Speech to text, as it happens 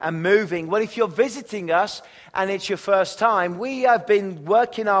and moving. Well, if you're visiting us and it's your first time, we have been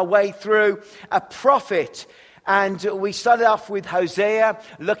working our way through a prophet. And we started off with Hosea,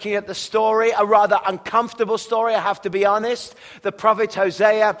 looking at the story, a rather uncomfortable story, I have to be honest. The prophet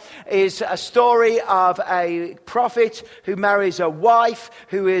Hosea is a story of a prophet who marries a wife,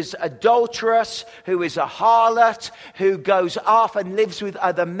 who is adulterous, who is a harlot, who goes off and lives with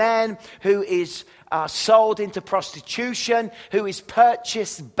other men, who is sold into prostitution, who is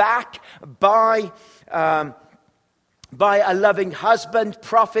purchased back by a loving husband,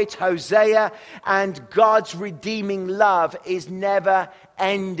 prophet Hosea, and God's redeeming love is never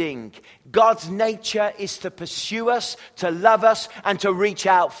ending. God's nature is to pursue us, to love us, and to reach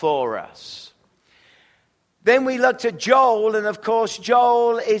out for us. Then we looked at Joel, and of course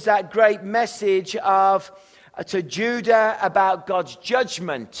Joel is that great message to Judah about God's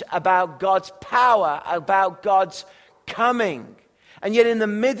judgment, about God's power, about God's coming. And yet in the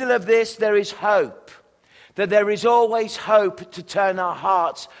middle of this there is hope. That there is always hope to turn our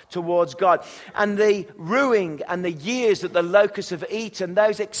hearts towards God. And the ruin and the years that the locusts have eaten,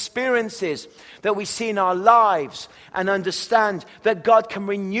 those experiences that we see in our lives, and understand that God can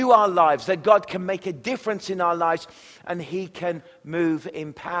renew our lives, that God can make a difference in our lives, and He can move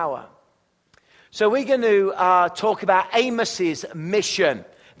in power. So we're going to talk about Amos's mission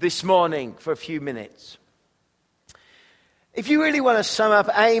this morning for a few minutes. If you really want to sum up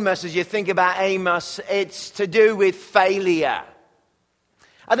Amos, as you think about Amos, it's to do with failure.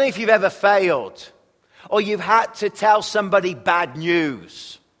 I don't know if you've ever failed, or you've had to tell somebody bad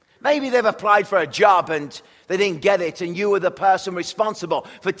news. Maybe they've applied for a job and they didn't get it, and you were the person responsible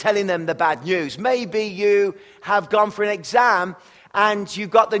for telling them the bad news. Maybe you have gone for an exam and you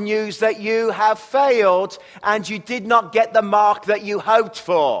got the news that you have failed and you did not get the mark that you hoped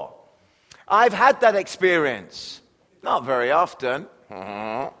for. I've had that experience. Not very often,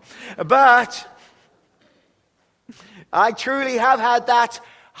 but I truly have had that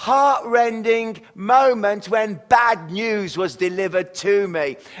heart-rending moment when bad news was delivered to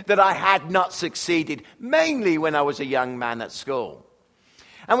me that I had not succeeded, mainly when I was a young man at school.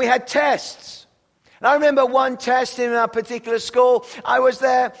 And we had tests. And I remember one test in a particular school, I was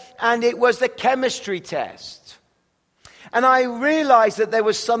there, and it was the chemistry test. And I realized that there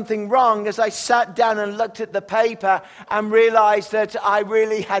was something wrong as I sat down and looked at the paper and realized that I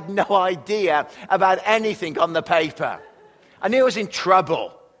really had no idea about anything on the paper. I knew I was in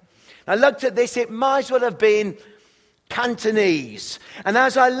trouble. I looked at this, it might as well have been Cantonese. And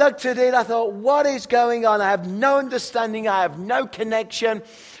as I looked at it, I thought, what is going on? I have no understanding. I have no connection.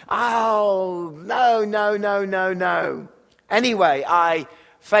 Oh, no. Anyway, I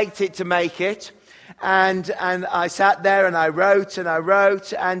faked it to make it. And I sat there and I wrote.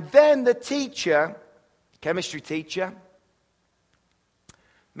 And then the teacher, chemistry teacher,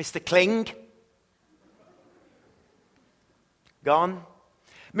 Mr. Kling, gone.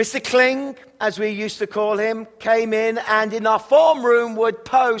 Mr. Kling, as we used to call him, came in and in our form room would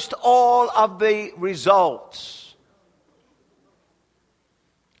post all of the results.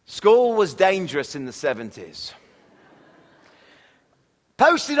 School was dangerous in the 70s.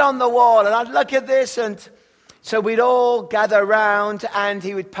 Posted on the wall, and I'd look at this, and so we'd all gather around, and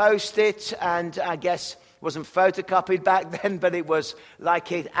he would post it, and I guess it wasn't photocopied back then, but it was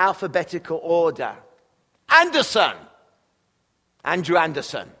like in alphabetical order. Anderson. Andrew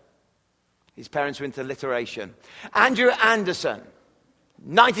Anderson. His parents were into alliteration. Andrew Anderson.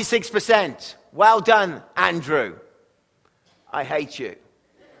 96%. Well done, Andrew. I hate you.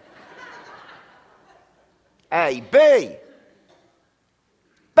 A. B.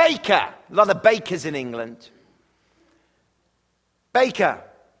 Baker. A lot of bakers in England. Baker.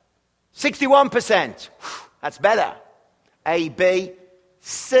 61%. That's better. A, B,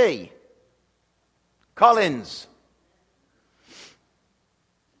 C. Collins.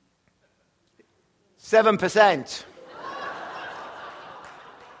 7%.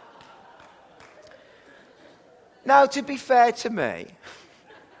 Now, to be fair to me,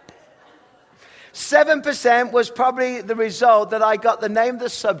 7% was probably the result that I got the name of the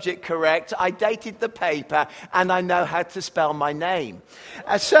subject correct, I dated the paper, and I know how to spell my name.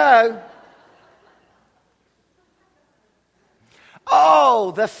 The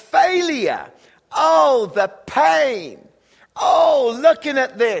failure. Oh, the pain. Oh, looking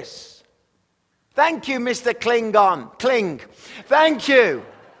at this. Thank you, Mr. Kling. Thank you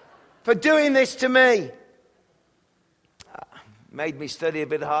for doing this to me. Made me study a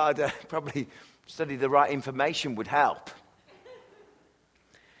bit harder. Probably study the right information would help.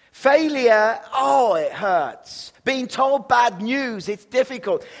 Failure, it hurts. Being told bad news, it's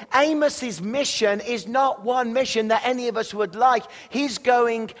difficult. Amos's mission is not one mission that any of us would like. He's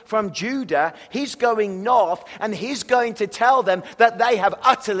going from Judah, he's going north, and he's going to tell them that they have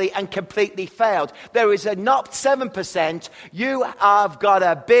utterly and completely failed. There is a not 7%, you have got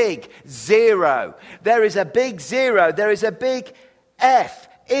a big 0. There is a big 0, there is a big F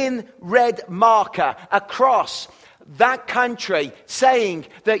in red marker across that country, saying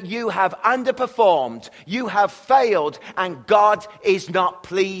that you have underperformed, you have failed, and God is not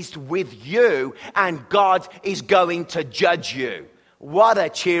pleased with you, and God is going to judge you. What a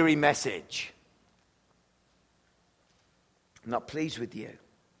cheery message. I'm not pleased with you.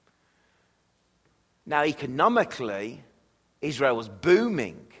 Now, economically, Israel was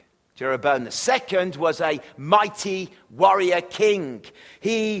booming. Jeroboam II was a mighty warrior king.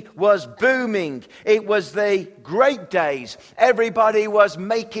 He was booming. It was the great days. Everybody was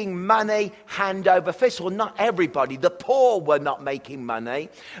making money hand over fist. Well, not everybody. The poor were not making money.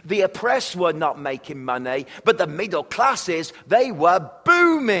 The oppressed were not making money. But the middle classes, they were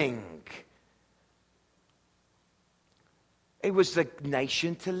booming. It was the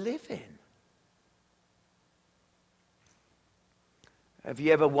nation to live in. Have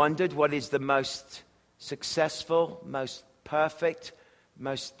you ever wondered what is the most successful, most perfect,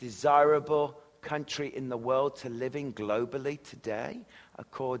 most desirable country in the world to live in globally today,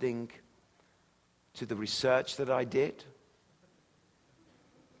 according to the research that I did?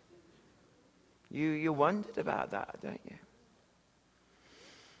 You wondered about that, don't you?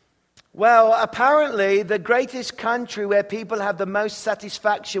 Well, apparently the greatest country where people have the most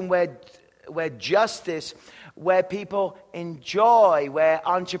satisfaction, where justice, where people enjoy, where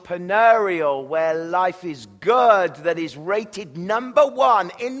entrepreneurial, where life is good, that is rated number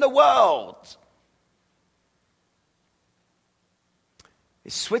 1 in the world,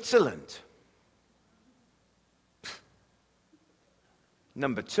 is Switzerland.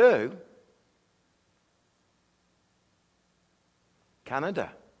 Number 2,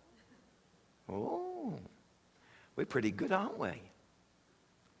 Canada. Oh, we're pretty good, aren't we?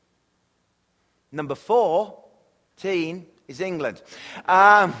 Number 14 is England.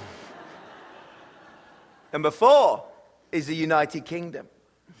 Number 4 is the United Kingdom.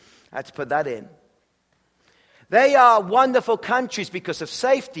 I had to put that in. They are wonderful countries because of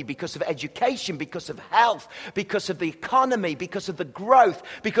safety, because of education, because of health, because of the economy, because of the growth,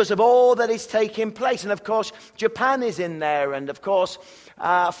 because of all that is taking place. And of course, Japan is in there, and of course,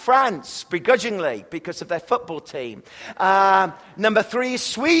 France, begrudgingly, because of their football team. Number 3 is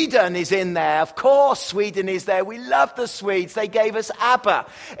Sweden is in there. Of course, Sweden is there. We love the Swedes. They gave us ABBA.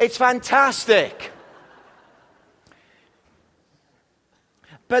 It's fantastic.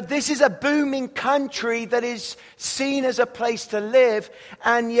 But this is a booming country that is seen as a place to live.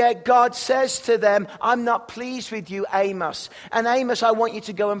 And yet God says to them, I'm not pleased with you, Amos. And Amos, I want you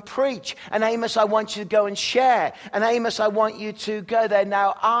to go and preach. And Amos, I want you to go and share. And Amos, I want you to go there.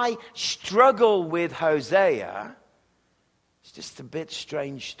 Now, I struggle with Hosea. It's just a bit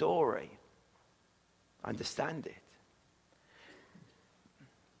strange story. I understand it.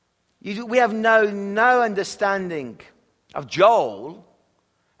 We have no understanding of Joel,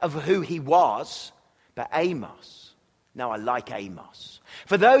 of who he was, but Amos. Now, I like Amos.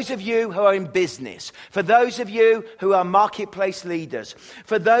 For those of you who are in business, for those of you who are marketplace leaders,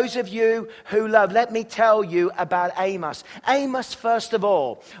 for those of you who love, let me tell you about Amos. Amos, first of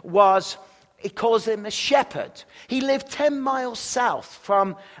all, it calls him a shepherd. He lived 10 miles south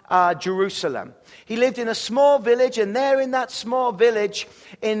from Jerusalem. He lived in a small village, and there in that small village,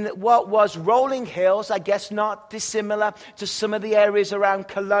 in what was rolling hills, I guess not dissimilar to some of the areas around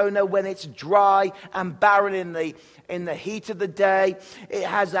Kelowna when it's dry and barren in the heat of the day. It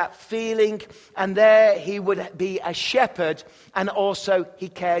has that feeling, and there he would be a shepherd, and also he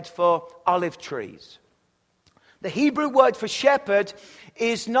cared for olive trees. The Hebrew word for shepherd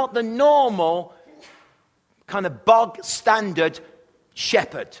is not the normal kind of bog standard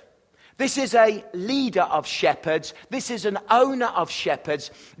shepherd. This is a leader of shepherds. This is an owner of shepherds.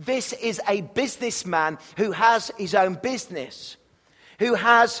 This is a businessman who has his own business, who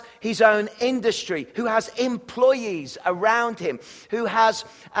has his own industry, who has employees around him, who has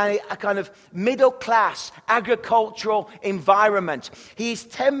a kind of middle-class agricultural environment. He's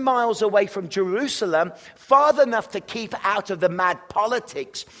 10 miles away from Jerusalem, far enough to keep out of the mad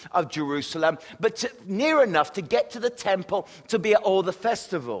politics of Jerusalem, but near enough to get to the temple to be at all the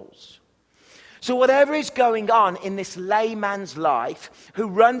festivals. So whatever is going on in this layman's life, who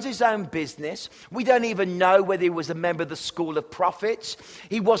runs his own business, we don't even know whether he was a member of the school of prophets.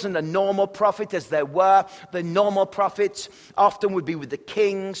 He wasn't a normal prophet as there were. The normal prophets often would be with the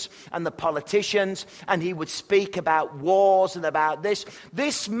kings and the politicians, and he would speak about wars and about this.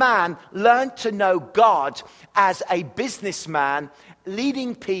 This man learned to know God as a businessman,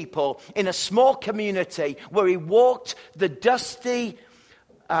 leading people in a small community where he walked the dusty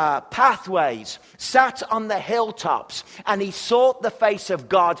pathways, sat on the hilltops, and he sought the face of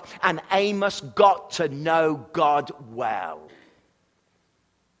God, and Amos got to know God well.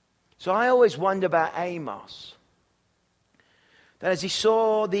 So I always wonder about Amos, that as he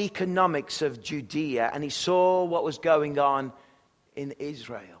saw the economics of Judea, and he saw what was going on in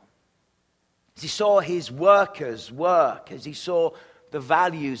Israel, as he saw his workers work, as he saw the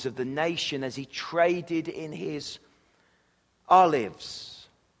values of the nation, as he traded in his olives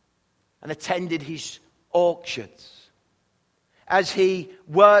and attended his auctions, as he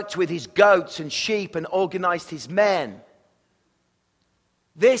worked with his goats and sheep and organized his men.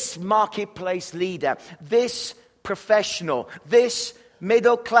 This marketplace leader, this professional, this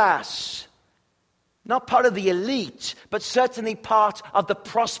middle class, not part of the elite, but certainly part of the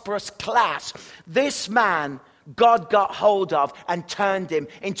prosperous class, this man God got hold of and turned him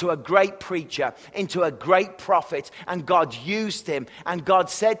into a great preacher, into a great prophet, and God used him. And God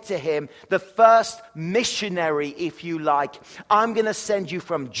said to him, the first missionary, if you like, I'm going to send you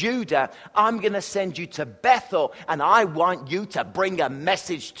from Judah, I'm going to send you to Bethel, and I want you to bring a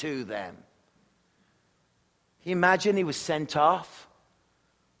message to them. Can you imagine he was sent off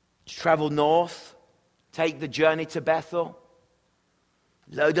to travel north, take the journey to Bethel,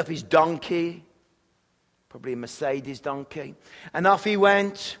 load up his donkey, probably a Mercedes donkey. And off he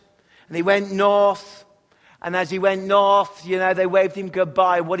went. And he went north. And as he went north, they waved him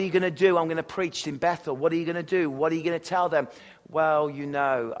goodbye. What are you going to do? I'm going to preach in Bethel. What are you going to do? What are you going to tell them? Well,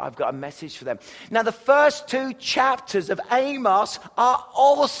 I've got a message for them. Now, the first 2 chapters of Amos are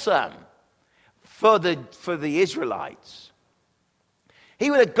awesome for the Israelites. He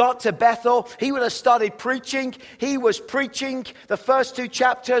would have got to Bethel. He would have started preaching. He was preaching the first 2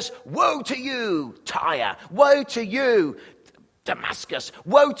 chapters. Woe to you, Tyre. Woe to you, Damascus.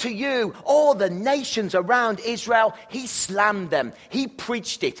 Woe to you, all the nations around Israel. He slammed them. He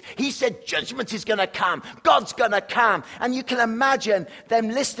preached it. He said judgment is going to come. God's going to come. And you can imagine them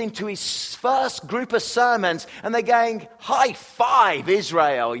listening to his first group of sermons and they're going, high five,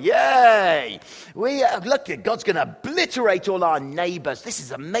 Israel. Yay. Look, God's going to obliterate all our neighbors. This is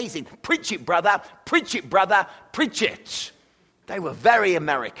amazing. Preach it, brother. Preach it, brother. Preach it. They were very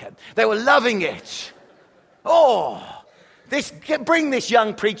American. They were loving it. Bring this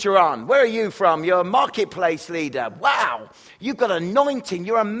young preacher on. Where are you from? You're a marketplace leader. Wow. You've got anointing.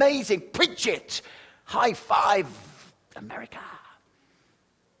 You're amazing. Preach it. High five, America.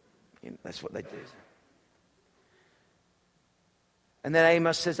 That's what they do. And then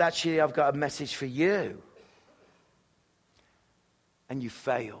Amos says, actually, I've got a message for you. And you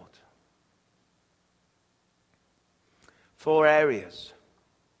failed. 4 areas.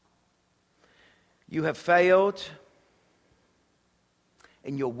 You have failed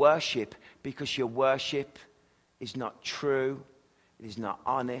in your worship because your worship is not true, it is not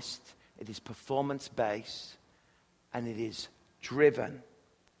honest, it is performance-based, and it is driven.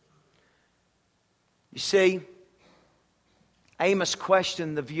 You see, Amos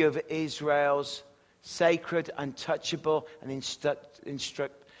questioned the view of Israel's sacred, untouchable, and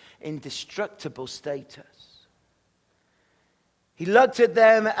indestructible status. He looked at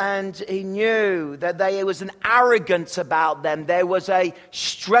them and he knew that there was an arrogance about them. There was a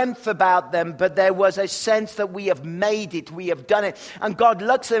strength about them, but there was a sense that we have made it, we have done it. And God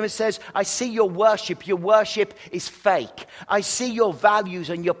looks at them and says, I see your worship. Your worship is fake. I see your values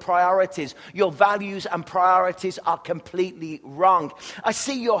and your priorities. Your values and priorities are completely wrong. I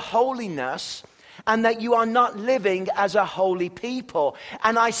see your holiness, and that you are not living as a holy people.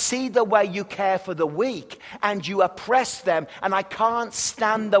 And I see the way you care for the weak and you oppress them. And I can't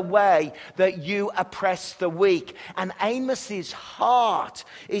stand the way that you oppress the weak. And Amos's heart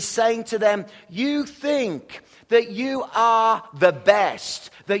is saying to them, you think that you are the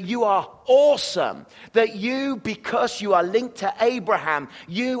best, that you are awesome, that you, because you are linked to Abraham,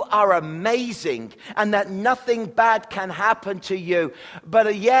 you are amazing, and that nothing bad can happen to you.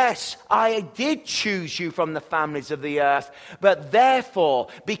 But yes, I did choose you from the families of the earth, but therefore,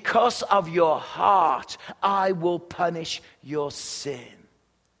 because of your heart, I will punish your sin.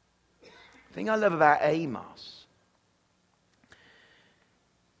 The thing I love about Amos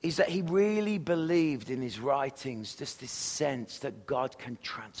is that he really believed in his writings just this sense that God can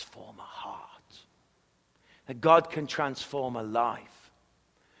transform a heart. that God can transform a life.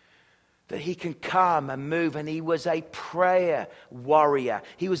 That he can come and move. And he was a prayer warrior.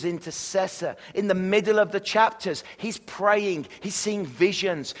 He was intercessor. In the middle of the chapters, he's praying. He's seeing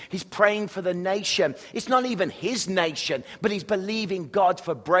visions. He's praying for the nation. It's not even his nation, but he's believing God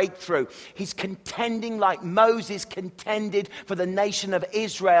for breakthrough. He's contending like Moses contended for the nation of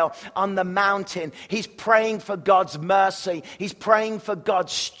Israel on the mountain. He's praying for God's mercy. He's praying for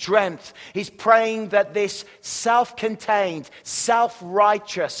God's strength. He's praying that this self-contained,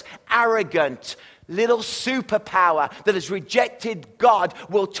 self-righteous, arrogant little superpower that has rejected God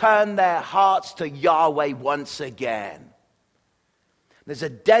will turn their hearts to Yahweh once again. There's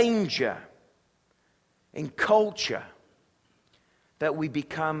a danger in culture that we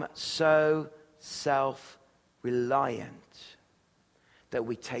become so self-reliant that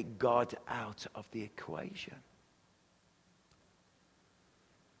we take God out of the equation.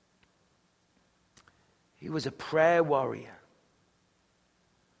 He was a prayer warrior.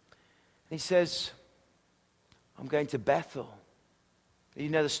 He says, I'm going to Bethel. You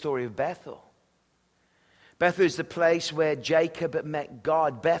know the story of Bethel. Bethel is the place where Jacob met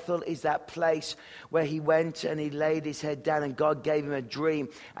God. Bethel is that place where he went and he laid his head down and God gave him a dream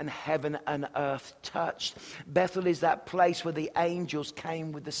and heaven and earth touched. Bethel is that place where the angels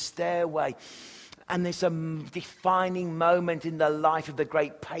came with the stairway. And there's a defining moment in the life of the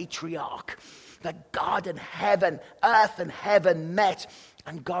great patriarch that God and heaven, earth and heaven met,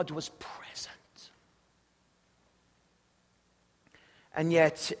 and God was present. And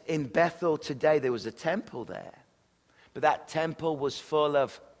yet in Bethel today there was a temple there. But that temple was full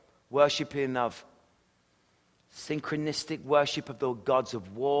of worshipping of synchronistic worship of the gods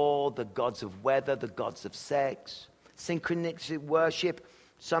of war, the gods of weather, the gods of sex. Synchronistic worship,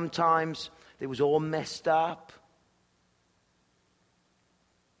 sometimes it was all messed up.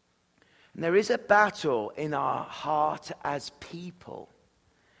 And there is a battle in our heart as people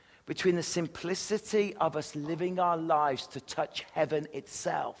between the simplicity of us living our lives to touch heaven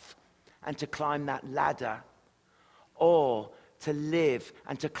itself and to climb that ladder, or to live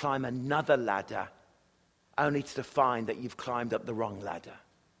and to climb another ladder only to find that you've climbed up the wrong ladder.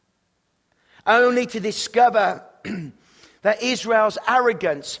 Only to discover that Israel's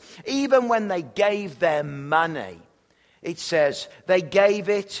arrogance, even when they gave their money, it says they gave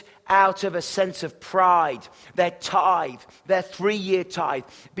it out of a sense of pride, their tithe, their 3-year tithe,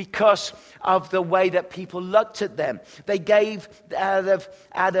 because of the way that people looked at them. They gave out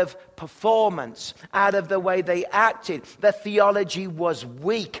of performance, out of the way they acted. Their theology was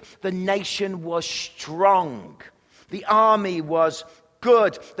weak. The nation was strong. The army was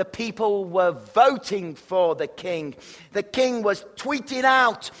good. The people were voting for the king. The king was tweeting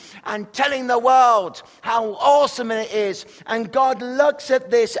out and telling the world how awesome it is. And God looks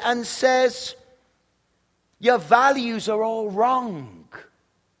at this and says, your values are all wrong.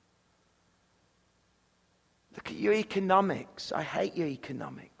 Look at your economics. I hate your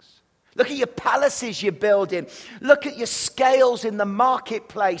economics. Look at your palaces you're building. Look at your scales in the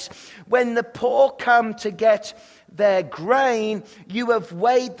marketplace. When the poor come to get their grain, you have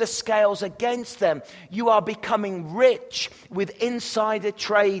weighed the scales against them. You are becoming rich with insider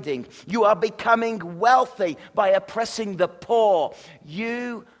trading. You are becoming wealthy by oppressing the poor.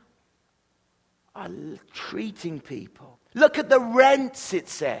 You are treating people. Look at the rents, it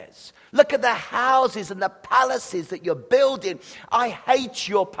says. Look at the houses and the palaces that you're building. I hate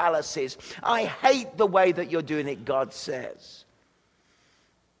your palaces. I hate the way that you're doing it, God says.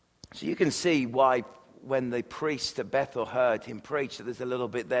 So you can see why when the priest at Bethel heard him preach, there's a little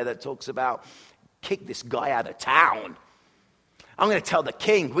bit there that talks about, kick this guy out of town. I'm going to tell the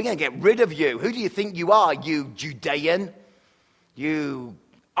king, we're going to get rid of you. Who do you think you are, you Judean? You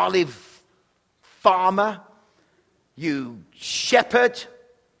olive farmer? You shepherd?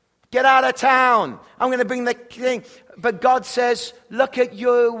 Get out of town. I'm going to bring the king. But God says, look at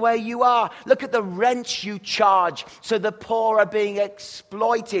you where you are. Look at the rents you charge. So the poor are being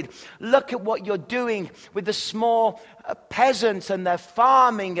exploited. Look at what you're doing with the small peasants and their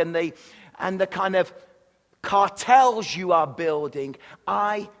farming and the kind of cartels you are building.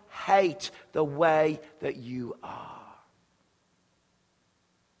 I hate the way that you are.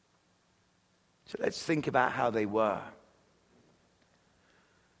 So let's think about how they were.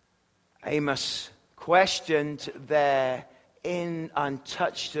 Amos questioned their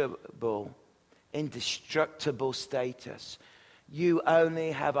untouchable, indestructible status. You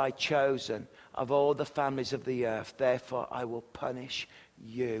only have I chosen of all the families of the earth, therefore I will punish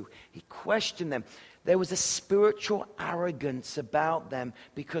you. He questioned them. There was a spiritual arrogance about them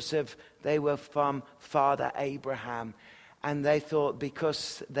because of they were from Father Abraham. And they thought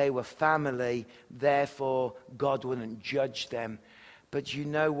because they were family, therefore God wouldn't judge them. But you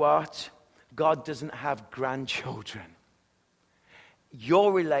know what? God doesn't have grandchildren.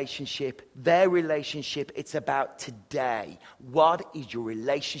 Your relationship, their relationship, it's about today. What is your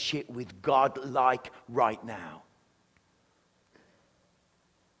relationship with God like right now?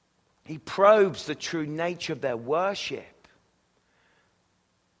 He probes the true nature of their worship.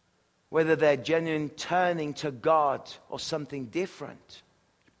 Whether they're genuine turning to God or something different.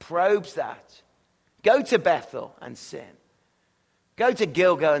 He probes that. Go to Bethel and sin. Go to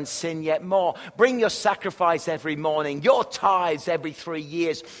Gilgal and sin yet more. Bring your sacrifice every morning, your tithes every 3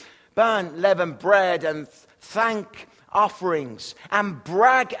 years. Burn leavened bread and thank offerings. And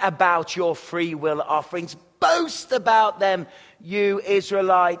brag about your free will offerings. Boast about them, you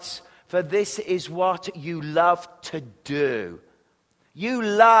Israelites. For this is what you love to do. You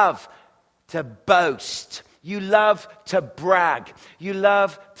love to boast. You love to brag. You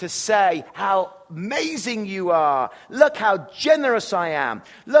love to say how amazing you are. Look how generous I am.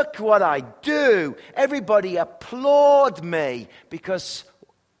 Look what I do. Everybody applaud me because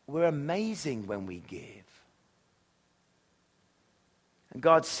we're amazing when we give. And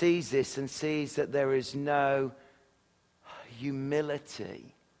God sees this and sees that there is no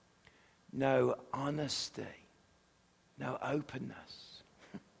humility, no honesty, no openness.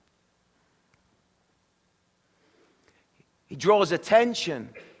 He draws attention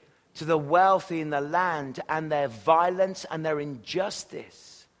to the wealthy in the land and their violence and their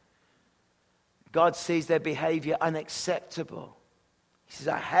injustice. God sees their behavior unacceptable. He says,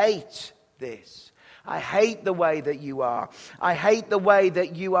 I hate this. I hate the way that you are. I hate the way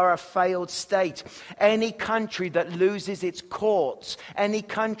that you are a failed state. Any country that loses its courts, any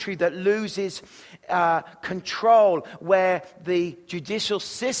country that loses control, where the judicial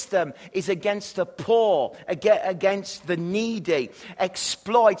system is against the poor, against the needy,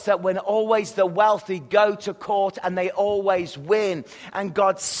 exploits that when always the wealthy go to court and they always win. And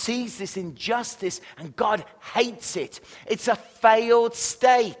God sees this injustice and God hates it. It's a failed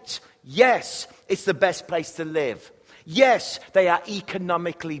state. Yes, it's the best place to live. Yes, they are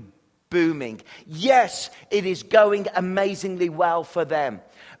economically booming. Yes, it is going amazingly well for them.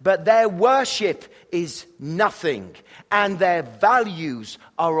 But their worship is nothing. And their values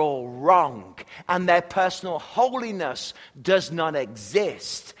are all wrong. And their personal holiness does not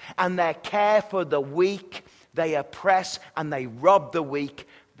exist. And their care for the weak, they oppress and they rob the weak.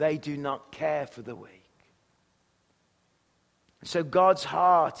 They do not care for the weak. So God's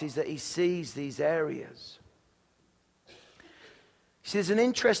heart is that he sees these areas. See, there's an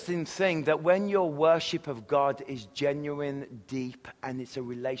interesting thing that when your worship of God is genuine, deep, and it's a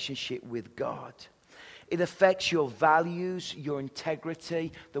relationship with God, it affects your values, your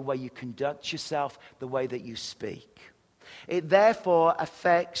integrity, the way you conduct yourself, the way that you speak. It therefore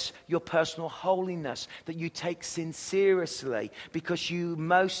affects your personal holiness, that you take sin seriously because you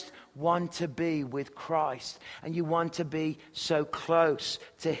most want to be with Christ and you want to be so close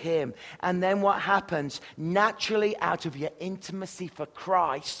to him. And then what happens? Naturally, out of your intimacy for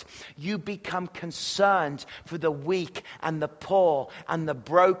Christ, you become concerned for the weak and the poor and the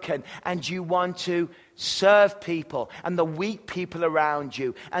broken, and you want to serve people and the weak people around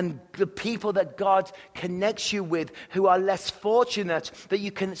you and the people that God connects you with who are less fortunate, that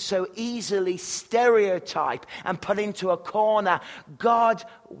you can so easily stereotype and put into a corner. God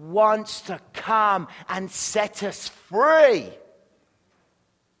wants to come and set us free.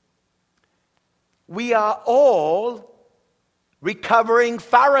 We are all recovering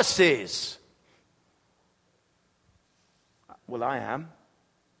Pharisees. Well, I am.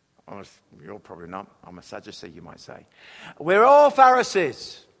 You're probably not. I'm a Sadducee, you might say. We're all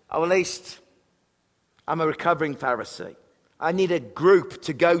Pharisees. Or at least I'm a recovering Pharisee. I need a group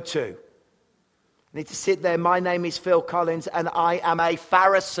to go to. I need to sit there. My name is Phil Collins and I am a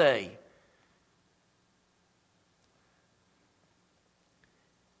Pharisee.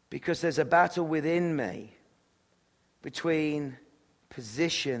 Because there's a battle within me between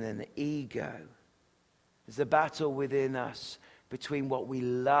position and ego. There's a battle within us between what we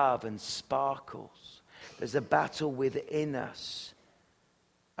love and sparkles. There's a battle within us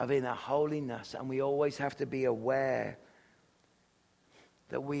of inner holiness, and we always have to be aware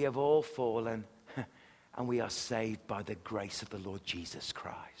that we have all fallen and we are saved by the grace of the Lord Jesus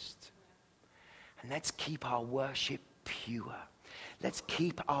Christ. And let's keep our worship pure. Let's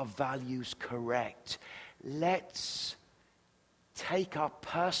keep our values correct. Let's take our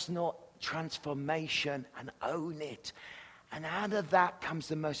personal transformation and own it. And out of that comes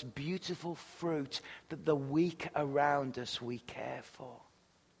the most beautiful fruit that the weak around us we care for.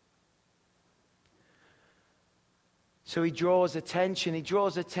 So he draws attention. He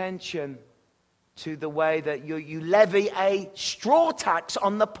draws attention to the way that you levy a straw tax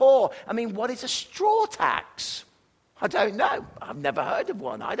on the poor. I mean, what is a straw tax? I don't know. I've never heard of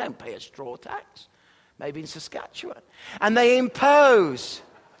one. I don't pay a straw tax. Maybe in Saskatchewan. And they impose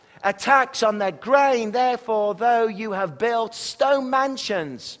a tax on their grain. Therefore, though you have built stone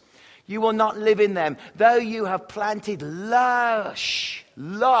mansions, you will not live in them. Though you have planted lush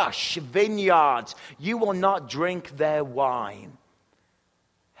vineyards, you will not drink their wine.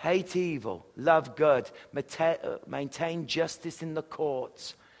 Hate evil, love good, maintain justice in the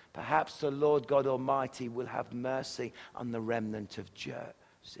courts. Perhaps the Lord God Almighty will have mercy on the remnant of Joseph.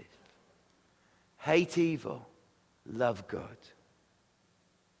 Hate evil, love good.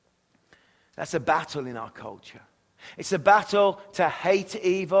 That's a battle in our culture. It's a battle to hate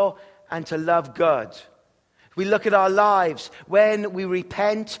evil and to love good. We look at our lives. When we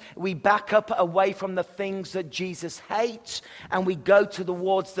repent, we back up away from the things that Jesus hates, and we go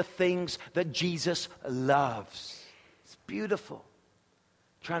towards the things that Jesus loves. It's beautiful.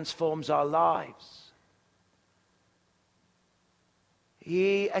 Transforms our lives.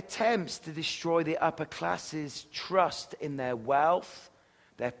 He attempts to destroy the upper classes' trust in their wealth,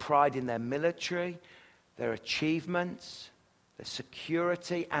 their pride in their military, their achievements, their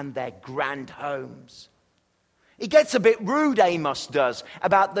security, and their grand homes. He gets a bit rude, Amos does,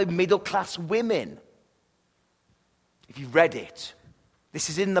 about the middle-class women. If you've read it,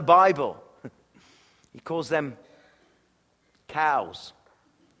 this is in the Bible. He calls them cows.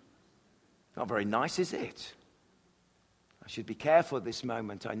 Not very nice, is it? I should be careful at this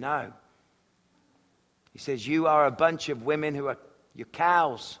moment, I know. He says, you are a bunch of women who are your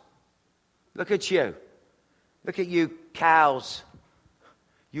cows. Look at you. Look at you, cows.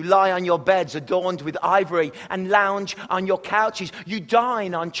 You lie on your beds adorned with ivory and lounge on your couches. You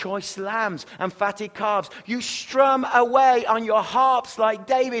dine on choice lambs and fatted calves. You strum away on your harps like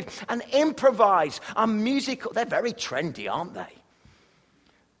David and improvise on musical... They're very trendy, aren't they?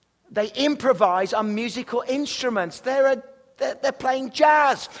 They improvise on musical instruments. They're playing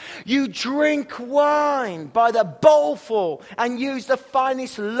jazz. You drink wine by the bowlful and use the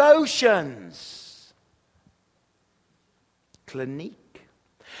finest lotions. Clinique.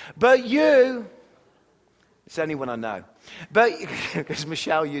 But you, it's only one I know, but because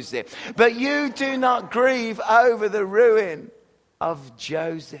Michelle used it, but you do not grieve over the ruin of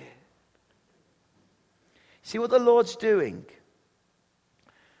Joseph. See what the Lord's doing?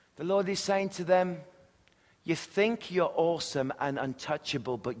 The Lord is saying to them, you think you're awesome and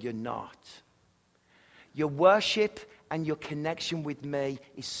untouchable, but you're not. Your worship and your connection with me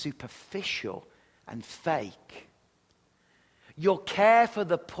is superficial and fake. Your care for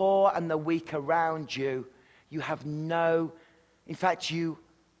the poor and the weak around you, you have no, in fact, you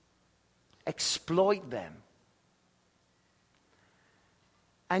exploit them.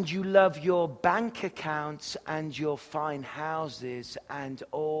 And you love your bank accounts and your fine houses and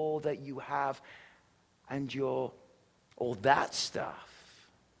all that you have and all that stuff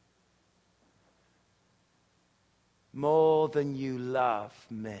more than you love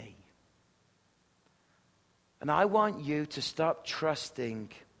me. And I want you to stop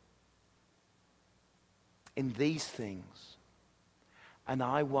trusting in these things. And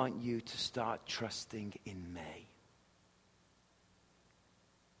I want you to start trusting in me.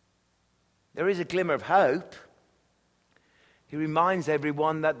 There is a glimmer of hope. He reminds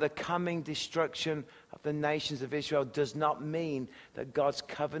everyone that the coming destruction of the nations of Israel does not mean that God's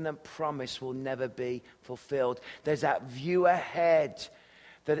covenant promise will never be fulfilled. There's that view ahead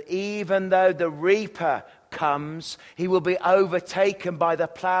that even though the reaper comes, he will be overtaken by the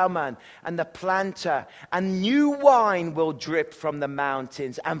plowman and the planter, and new wine will drip from the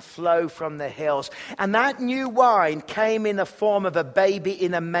mountains and flow from the hills. And that new wine came in the form of a baby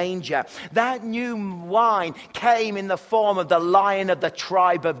in a manger. That new wine came in the form of the Lion of the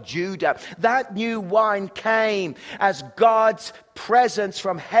tribe of Judah. That new wine came as God's presence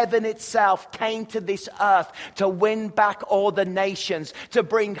from heaven itself came to this earth to win back all the nations, to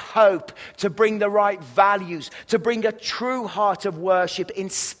bring hope, to bring the right values, to bring a true heart of worship in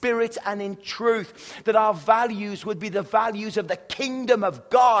spirit and in truth, that our values would be the values of the kingdom of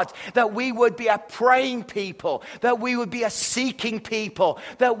God, that we would be a praying people, that we would be a seeking people,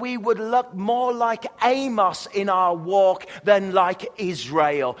 that we would look more like Amos in our walk than like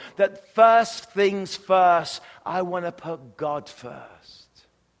Israel, that first things first, I want to put God first.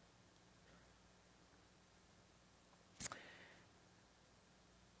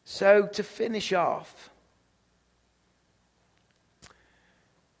 So to finish off,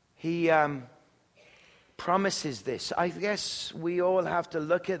 he promises this. I guess we all have to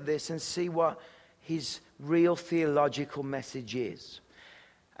look at this and see what his real theological message is.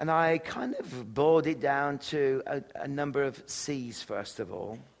 And I kind of boiled it down to a number of C's, first of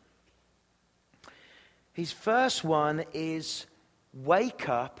all. His first one is wake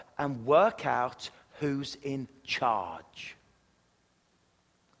up and work out who's in charge.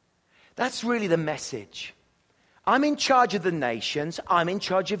 That's really the message. I'm in charge of the nations. I'm in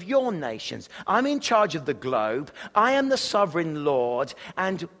charge of your nations. I'm in charge of the globe. I am the sovereign Lord.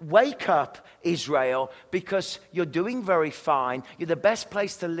 And wake up, Israel, because you're doing very fine. You're the best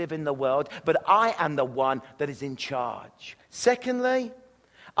place to live in the world, but I am the one that is in charge. Secondly,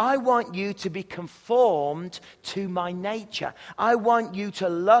 I want you to be conformed to my nature. I want you to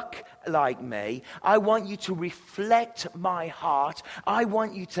look like me. I want you to reflect my heart. I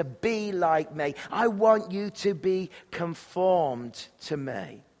want you to be like me. I want you to be conformed to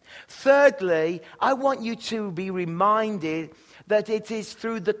me. Thirdly, I want you to be reminded that it is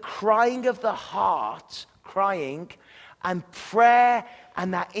through the crying of the heart, crying, and prayer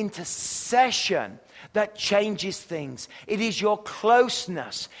and that intercession that changes things. It is your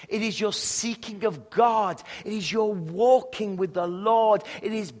closeness. It is your seeking of God. It is your walking with the Lord.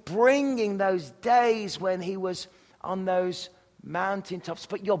 It is bringing those days when he was on those mountaintops,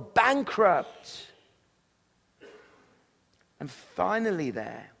 but you're bankrupt. And finally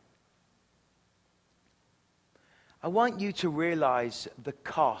I want you to realize the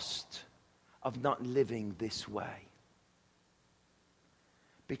cost of not living this way.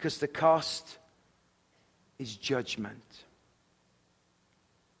 Because the cost is judgment.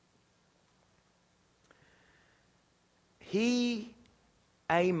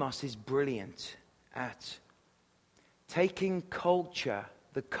 Amos is brilliant at taking culture,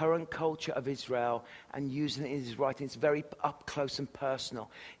 the current culture of Israel, and using it in his writing. It's very up close and personal.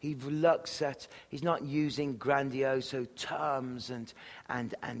 He looks at, he's not using grandiose terms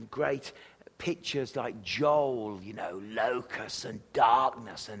and great pictures like Joel, locusts and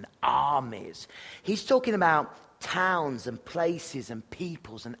darkness and armies. He's talking about towns and places and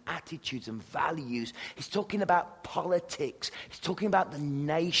peoples and attitudes and values. He's talking about politics. He's talking about the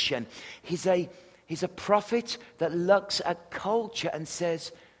nation. He's a prophet that looks at culture and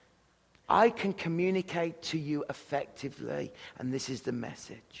says, I can communicate to you effectively, and this is the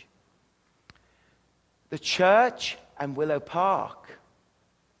message. The church and Willow Park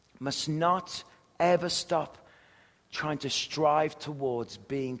must not ever stop trying to strive towards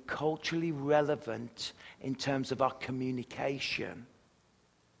being culturally relevant in terms of our communication,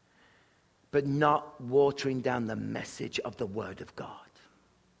 but not watering down the message of the Word of God.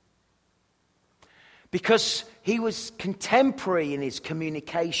 Because he was contemporary in his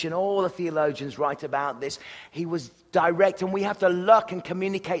communication. All the theologians write about this. He was direct, and we have to look and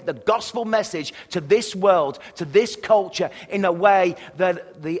communicate the gospel message to this world, to this culture, in a way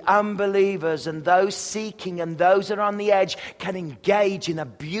that the unbelievers and those seeking and those that are on the edge can engage in a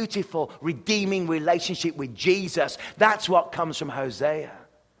beautiful, redeeming relationship with Jesus. That's what comes from Hosea.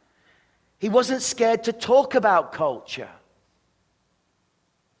 He wasn't scared to talk about culture.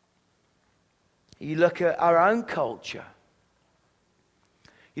 You look at our own culture.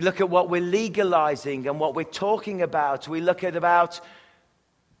 You look at what we're legalizing and what we're talking about. We look at about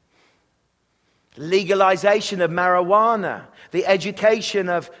legalization of marijuana, the education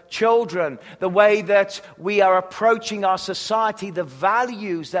of children, the way that we are approaching our society, the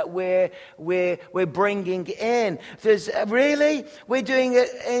values that we're bringing in. We're doing it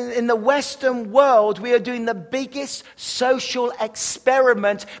in the Western world. We are doing the biggest social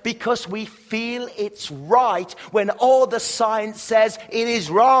experiment because we feel it's right when all the science says it is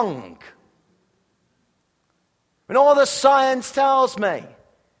wrong. When all the science tells me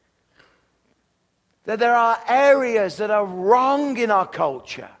that there are areas that are wrong in our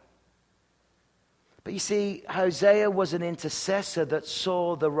culture. But you see, Hosea was an intercessor that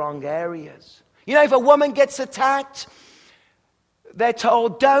saw the wrong areas. If a woman gets attacked, they're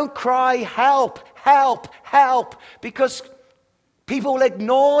told, don't cry, help, help, help, because people will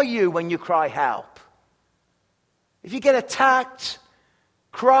ignore you when you cry help. If you get attacked,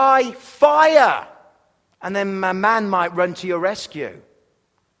 cry fire, and then a man might run to your rescue.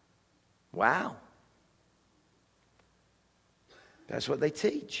 Wow. That's what they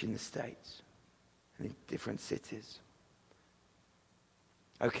teach in the States and in different cities.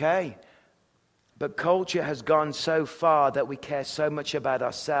 Okay, but culture has gone so far that we care so much about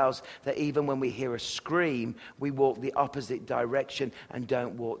ourselves that even when we hear a scream, we walk the opposite direction and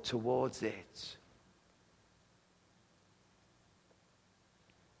don't walk towards it.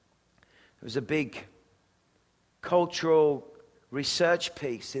 There was a big cultural research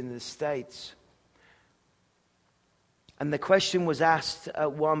piece in the States. And the question was asked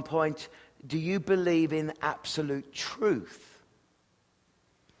at one point, Do you believe in absolute truth?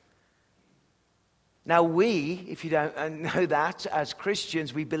 Now we, if you don't know that, as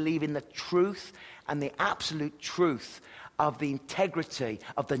Christians, we believe in the truth and the absolute truth of the integrity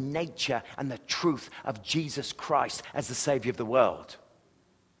of the nature and the truth of Jesus Christ as the Savior of the world.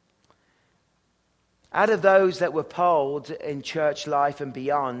 Out of those that were polled in church life and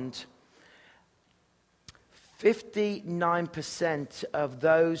beyond, 59% of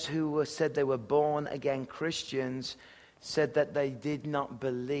those who said they were born again Christians said that they did not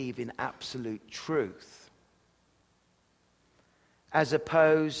believe in absolute truth, as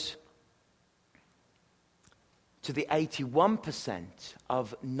opposed to the 81%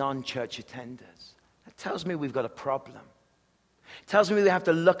 of non-church attenders. That tells me we've got a problem. It tells me we have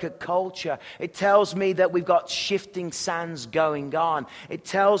to look at culture. It tells me that we've got shifting sands going on. It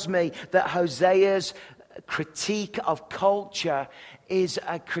tells me that Hosea's critique of culture is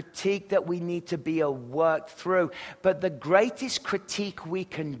a critique that we need to be worked through. But the greatest critique we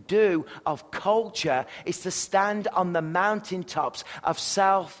can do of culture is to stand on the mountaintops of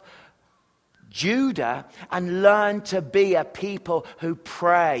South Judah and learn to be a people who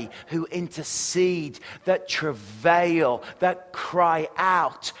pray, who intercede, that travail, that cry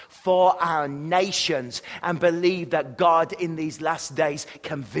out for our nations, and believe that God in these last days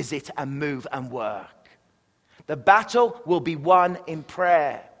can visit and move and work. The battle will be won in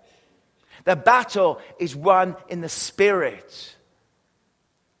prayer. The battle is won in the Spirit.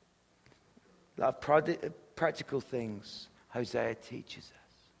 Love, practical things Hosea teaches us.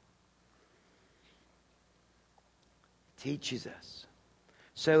 Teaches us.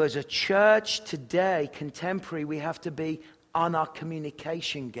 So as a church today, contemporary, we have to be on our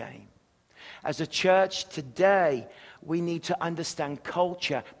communication game. As a church today, we need to understand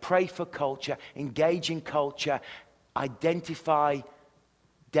culture, pray for culture, engage in culture, identify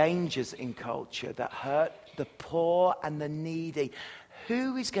dangers in culture that hurt the poor and the needy.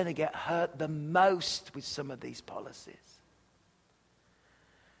 Who is going to get hurt the most with some of these policies?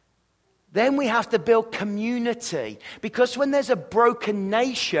 Then we have to build community, because when there's a broken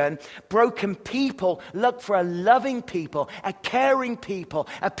nation, broken people look for a loving people, a caring people,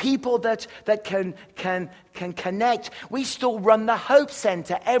 a people that can connect. We still run the Hope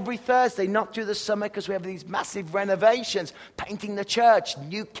Center every Thursday, not through the summer because we have these massive renovations, painting the church,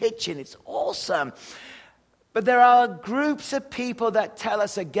 new kitchen. It's awesome. But there are groups of people that tell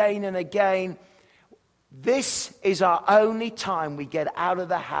us again and again, this is our only time we get out of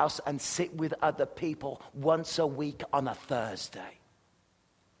the house and sit with other people once a week on a Thursday.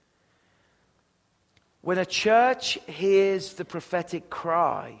 When a church hears the prophetic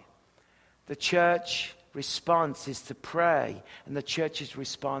cry, the church response is to pray, and the church's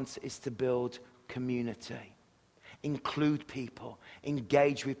response is to build community. Include people,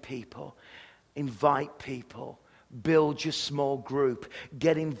 engage with people, invite people. Build your small group.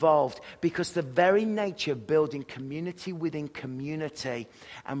 Get involved. Because the very nature of building community within community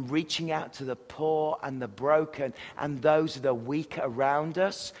and reaching out to the poor and the broken and those that are weak around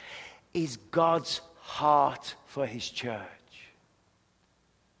us is God's heart for his church.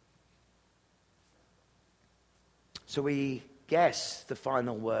 So we guess the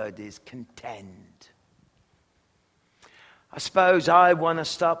final word is contend. I suppose I want to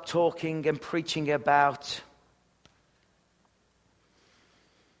stop talking and preaching about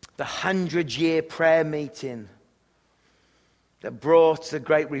the 100-year prayer meeting that brought the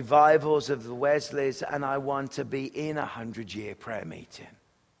great revivals of the Wesleys, and I want to be in a 100-year prayer meeting.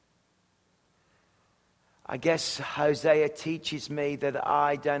 I guess Hosea teaches me that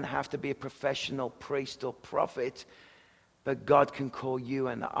I don't have to be a professional priest or prophet, but God can call you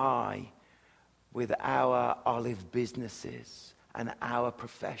and I with our olive businesses and our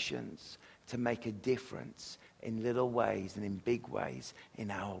professions to make a difference in little ways and in big ways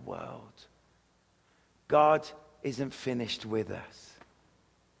in our world. God isn't finished with us.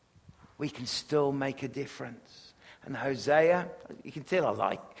 We can still make a difference. And Hosea, you can tell I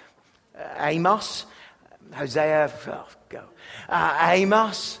like Amos. Hosea,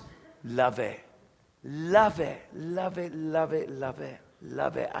 Amos, love it. Love it, love it, love it, love it,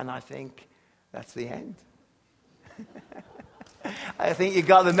 love it. And I think that's the end. I think you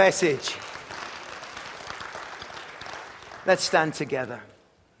got the message. Let's stand together.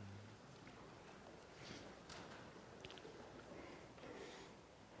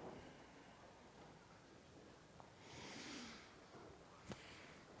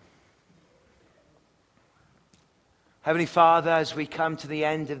 Heavenly Father, as we come to the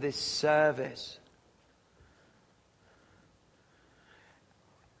end of this service,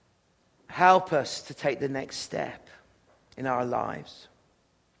 help us to take the next step in our lives.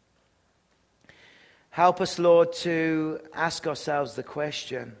 Help us, Lord, to ask ourselves the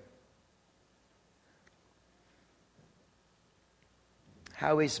question,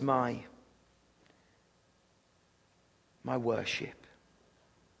 how is my worship?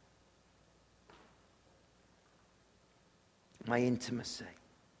 My intimacy?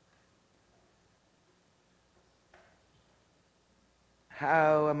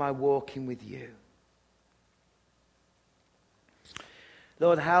 How am I walking with you?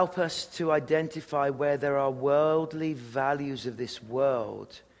 Lord, help us to identify where there are worldly values of this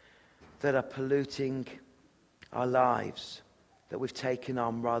world that are polluting our lives, that we've taken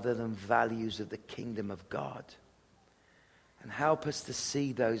on rather than values of the kingdom of God. And help us to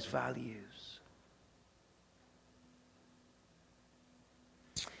see those values.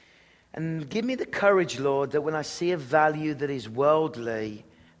 And give me the courage, Lord, that when I see a value that is worldly,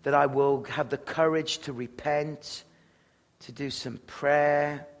 that I will have the courage to repent, to do some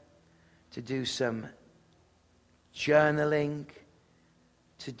prayer, to do some journaling,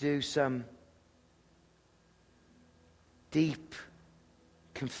 to do some deep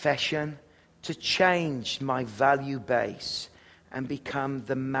confession, to change my value base and become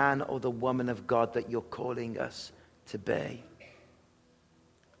the man or the woman of God that you're calling us to be.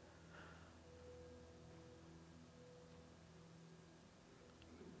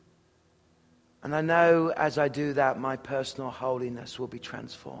 And I know as I do that, my personal holiness will be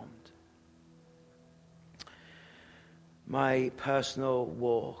transformed. My personal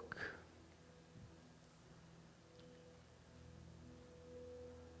walk.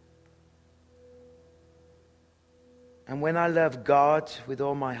 And when I love God with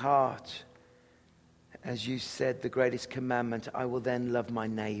all my heart, as you said, the greatest commandment, I will then love my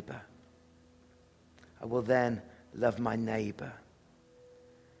neighbor. I will then love my neighbor.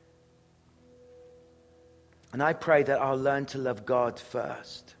 And I pray that I'll learn to love God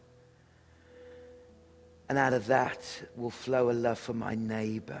first. And out of that will flow a love for my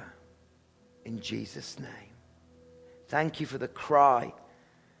neighbor. In Jesus' name. Thank you for the cry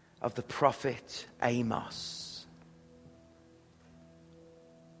of the prophet Amos.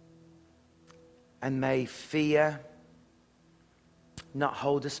 And may fear not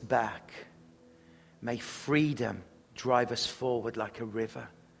hold us back. May freedom drive us forward like a river.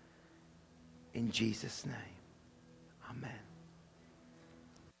 In Jesus' name. Amen.